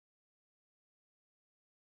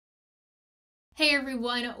Hey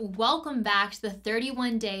everyone, welcome back to the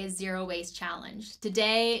 31 Day Zero Waste Challenge.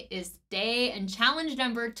 Today is day and challenge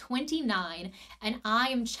number 29, and I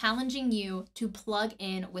am challenging you to plug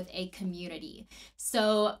in with a community.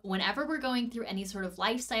 So, whenever we're going through any sort of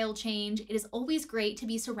lifestyle change, it is always great to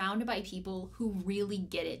be surrounded by people who really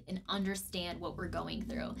get it and understand what we're going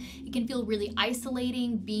through. It can feel really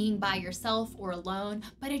isolating being by yourself or alone,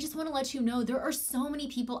 but I just want to let you know there are so many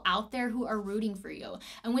people out there who are rooting for you.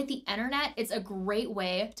 And with the internet, it's a great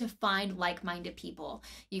way to find like-minded people.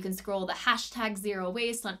 You can scroll the hashtag zero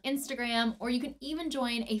waste on Instagram, or you can even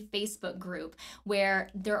join a Facebook group where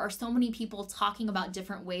there are so many people talking about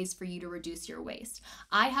different ways for you to reduce your waste.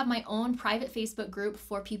 I have my own private Facebook group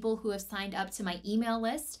for people who have signed up to my email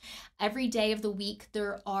list. Every day of the week,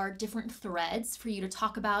 there are different threads for you to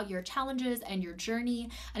talk about your challenges and your journey.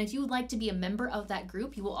 And if you would like to be a member of that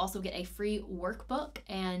group, you will also get a free workbook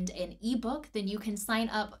and an ebook. Then you can sign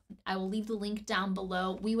up. I will leave the link down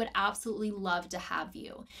below. We would absolutely love to have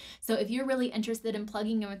you. So if you're really interested in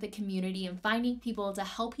plugging in with the community and finding people to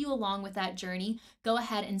help you along with that journey, go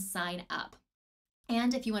ahead and sign up.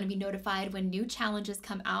 And if you want to be notified when new challenges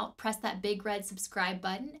come out, press that big red subscribe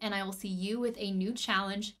button, and I will see you with a new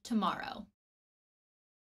challenge tomorrow.